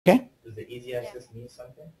easy access means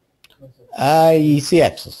something? Easy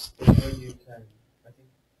access. Where you can,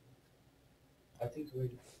 I think where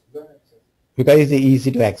you go ahead. Because it's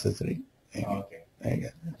easy to access, right? Oh,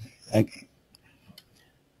 okay. Okay.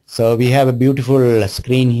 So we have a beautiful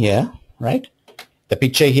screen here, right? The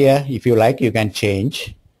picture here, if you like, you can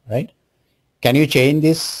change, right? Can you change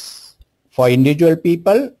this for individual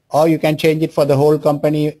people, or you can change it for the whole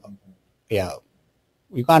company? Yeah,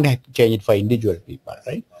 you can't change it for individual people,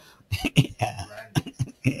 right? Yeah.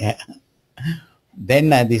 Yeah.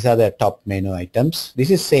 Then these are the top menu items.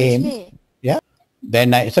 This is same. Yeah.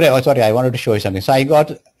 Then sorry, I wanted to show you something. So I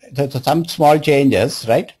got some small changes,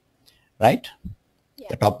 right? Right. Yeah.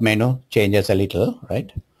 The top menu changes a little,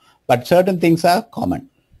 right? But certain things are common.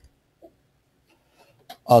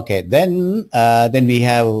 Okay. Then we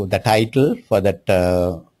have the title for that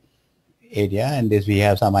area, and this we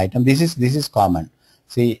have some item. This is common.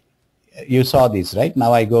 See, you saw this, right?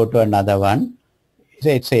 Now I go to another one.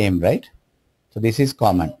 It's same, right? So this is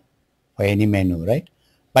common for any menu, right?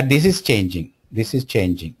 But this is changing. This is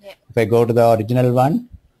changing. Yeah. If I go to the original one,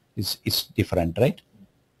 it's different, right?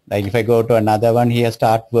 Like if I go to another one here,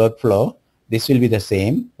 start workflow, this will be the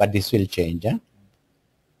same, but this will change. Huh?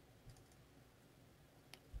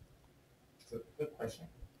 So, good question.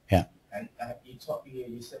 Yeah. And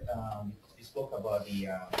you said you spoke about the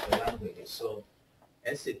languages. So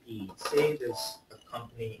SAP, say there's a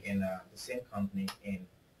company in the same company in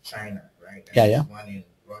China, right? And yeah. One in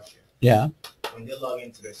Russia. Yeah. When they log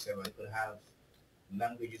into the server, they could have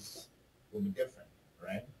languages will be different,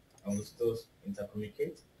 right? And will still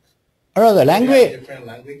intercommunicate. Or the language. Different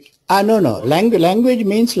language. No. Language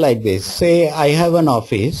means like this. Say I have an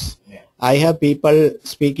office. Yeah. I have people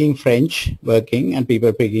speaking French working and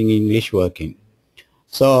people speaking English working.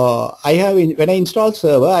 So I have when I install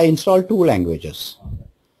server, I install 2 languages. Okay.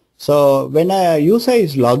 So when a user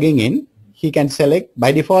is logging in, he can select,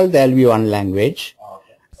 by default there will be one language.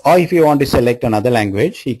 Okay. Or if you want to select another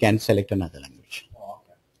language, he can select another language.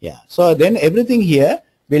 Okay. Yeah. So then everything here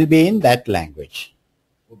will be in that language.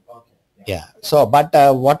 Okay. Yeah. So but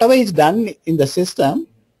whatever is done in the system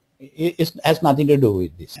has nothing to do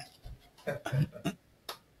with this.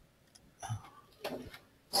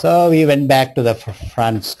 So we went back to the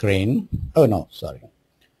front screen. Oh no, sorry.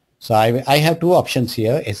 So I have 2 options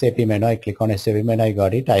here, SAP menu. I click on SAP menu, I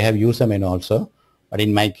got it. I have user menu also, but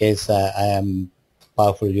in my case I am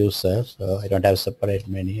powerful user, so I don't have separate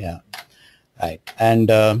menu here. Right.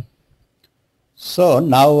 And so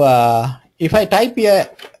now if I type here,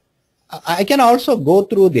 I can also go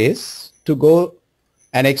through this to go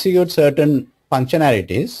and execute certain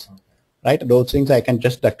functionalities, right? Those things I can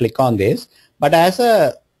just click on this. But as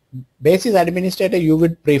a basis administrator, you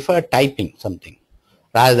would prefer typing something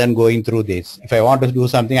rather than going through this. If I want to do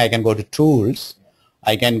something, I can go to tools.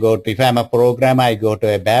 I can go to, if I'm a programmer, I go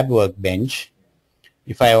to a BAB workbench.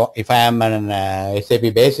 If I am an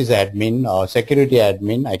SAP basis admin or security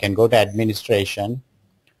admin, I can go to administration,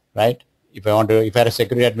 right? If I had a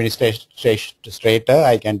security administrator,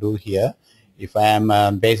 I can do here. If I am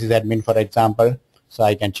a basis admin, for example, so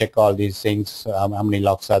I can check all these things, how many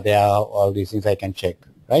logs are there, all these things I can check,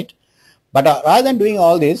 right? But rather than doing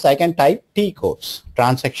all this, I can type T codes,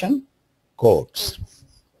 transaction codes.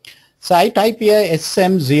 So I type here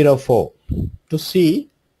SM04 to see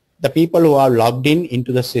the people who are logged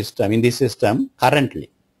into the system, in this system currently.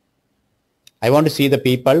 I want to see the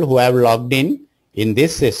people who have logged in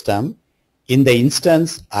this system, in the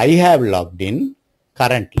instance I have logged in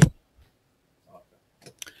currently.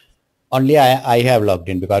 Only I have logged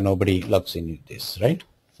in because nobody logs in with this, right?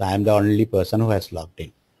 So I am the only person who has logged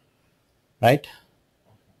in, right?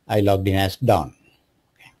 I logged in as Don.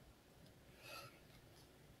 Okay.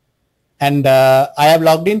 And I have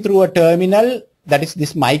logged in through a terminal, that is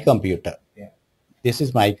this my computer. Yeah. This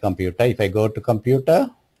is my computer. If I go to computer,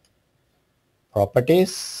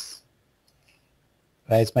 properties,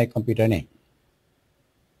 where is my computer name?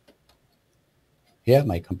 Here,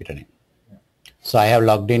 my computer name. So I have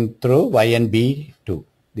logged in through YNB2.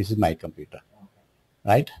 This is my computer,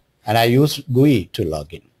 right? And I use GUI to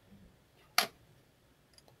log in.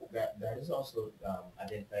 That is also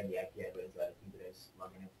identify the IP address that people is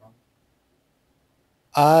logging in from?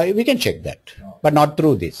 We can check that, but not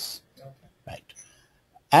through this, right?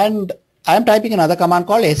 And I am typing another command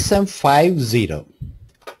called SM50.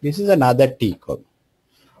 This is another T code.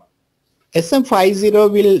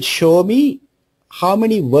 SM50 will show me how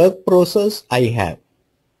many work process I have.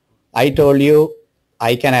 I told you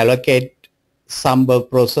I can allocate some work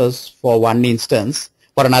process for one instance.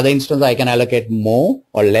 For another instance, I can allocate more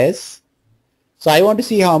or less. So I want to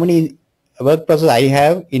see how many work process I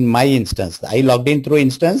have in my instance. I logged in through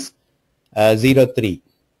instance. 03.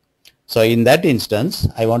 So in that instance,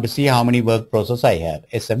 I want to see how many work process I have,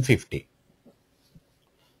 SM50.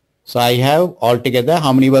 So I have altogether,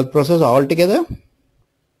 how many work process altogether?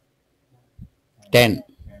 10.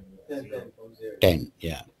 10,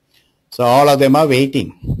 yeah. So all of them are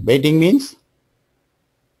waiting. Waiting means?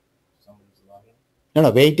 No,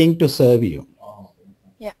 waiting to serve you.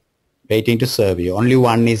 Yeah. Waiting to serve you. Only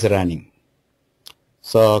one is running.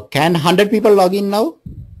 So can 100 people log in now?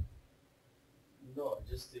 No,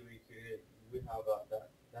 just to recreate, we have that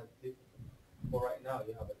for right now,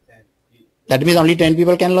 you have a 10. That means only 10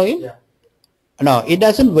 people can log in? Yeah. No, it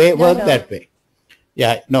doesn't work No. that way.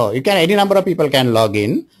 Yeah, no, you can, any number of people can log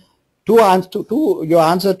in. Your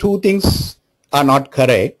answer, two things are not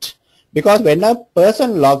correct, because when a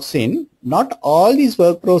person logs in, not all these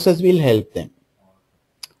work process will help them.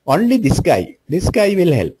 Only this guy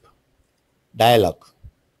will help. Dialogue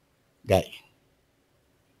guy.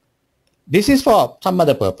 This is for some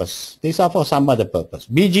other purpose. These are for some other purpose.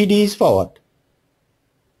 BGD is for what?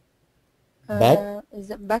 Is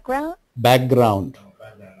it background? Background.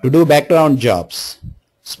 To do background jobs.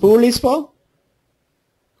 Spool is for?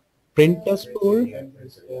 Printer spool.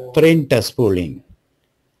 Printer spooling.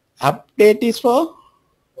 Update is for?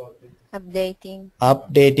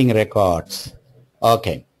 Updating records.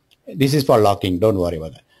 Okay. This is for logging. Don't worry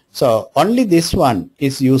about that. So only this one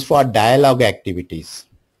is used for dialogue activities.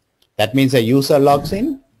 That means a user logs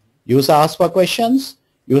in, user asks for questions,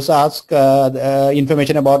 user asks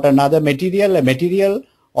information about another material,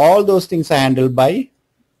 all those things are handled by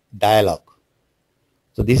dialogue.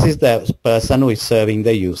 So this is the person who is serving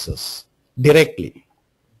the users directly,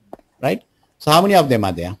 right? So how many of them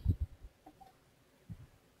are there?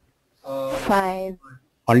 5.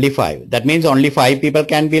 Only 5. That means only 5 people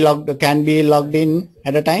can be logged in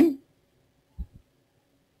at a time?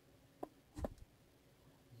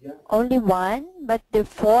 Only 1, but the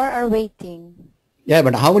 4 are waiting. Yeah,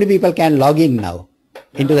 but how many people can log in now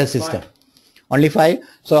into the system? 5. Only 5.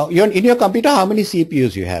 So in your computer, how many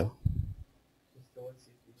CPUs you have?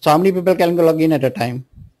 So how many people can log in at a time,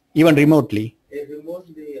 even remotely?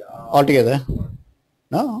 Altogether?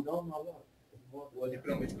 No.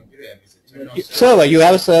 Server, you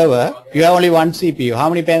have a server, you have only one CPU. How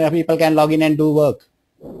many people can log in and do work?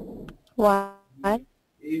 1.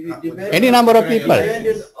 Any number of people. No,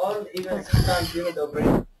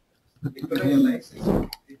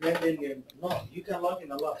 you can log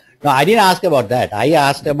in a lot. No, I didn't ask about that. I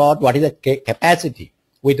asked about what is the capacity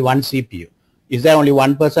with one CPU. Is there only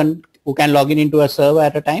one person who can log in into a server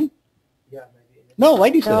at a time? Yeah, maybe. No, why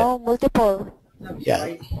do you say that? No, multiple. Yeah.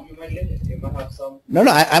 You might limit. You might have some. No,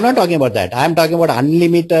 I'm not talking about that. I'm talking about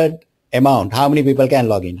unlimited amount. How many people can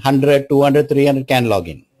log in? 100, 200, 300 can log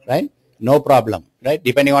in, right? No problem, right?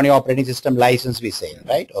 Depending on your operating system license, we say,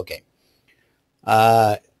 right? Okay.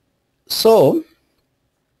 So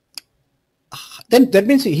then that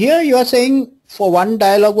means here you are saying for one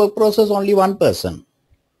dialogue work process only one person.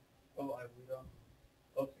 Oh, we don't.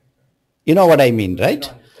 Okay. You know what I mean,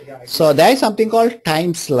 right? So there is something called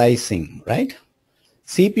time slicing, right?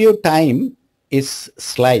 CPU time is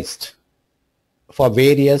sliced for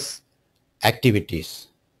various activities,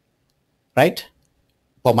 right?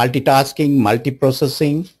 For multitasking,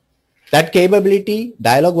 multiprocessing. That capability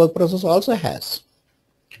dialogue work process also has.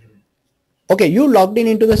 Okay, you logged in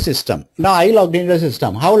into the system. Now I logged into the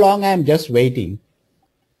system. How long I am just waiting?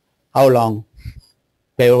 How long?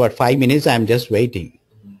 For about 5 minutes I am just waiting.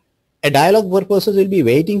 A dialogue work process will be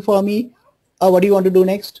waiting for me. Oh, what do you want to do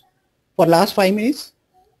next? For last 5 minutes?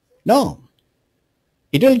 No.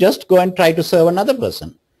 It will just go and try to serve another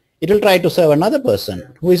person. It will try to serve another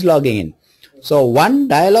person who is logging in. So one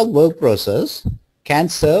dialogue work process can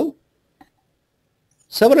serve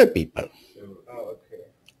several people. Oh, okay.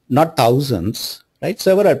 Not thousands, right?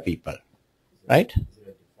 Several people, right?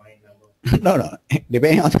 No.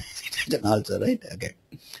 Depending on the situation also, right? Okay.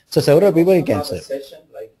 So several people you can serve. Session,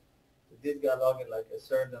 like this guy log in like a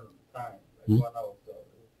certain time, like 1 hour. So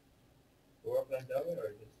work like that way or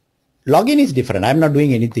just Login is different. I'm not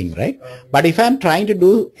doing anything, right? But if I'm trying to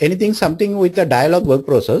do something with the dialogue work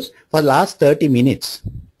process for the last 30 minutes,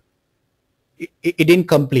 it didn't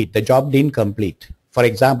complete. The job didn't complete. For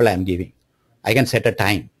example, I'm giving. I can set a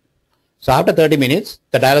time. So after 30 minutes,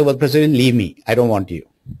 the dialogue work process will leave me. I don't want you.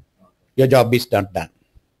 Your job is not done.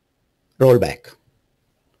 Roll back.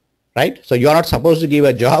 Right? So you are not supposed to give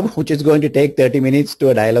a job which is going to take 30 minutes to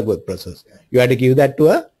a dialogue work process. You have to give that to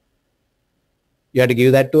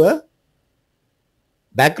a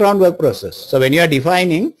background work process. So when you are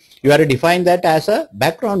defining, you have to define that as a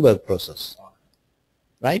background work process,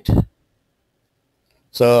 right?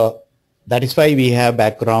 So That is why we have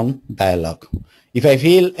background dialogue. If I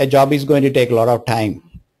feel a job is going to take a lot of time,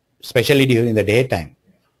 especially during the daytime,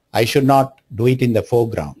 I should not do it in the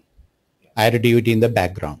foreground. I have to do it in the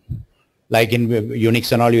background. Like in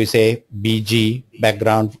Unix and all, you say BG,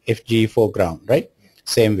 background, FG, foreground, right?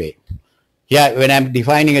 Same way. Yeah, when I'm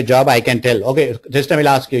defining a job, I can tell, okay, system will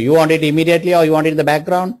ask you, you want it immediately or you want it in the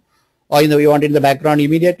background? Or you want it in the background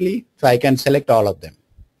immediately? So I can select all of them.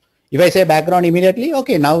 If I say background immediately,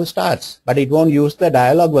 okay, now it starts, but it won't use the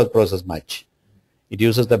dialog work process much. It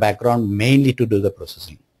uses the background mainly to do the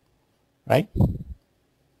processing, right?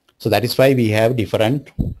 So that is why we have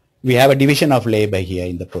a division of labor here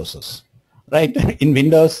in the process, right? In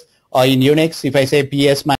Windows or in Unix, if I say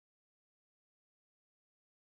PS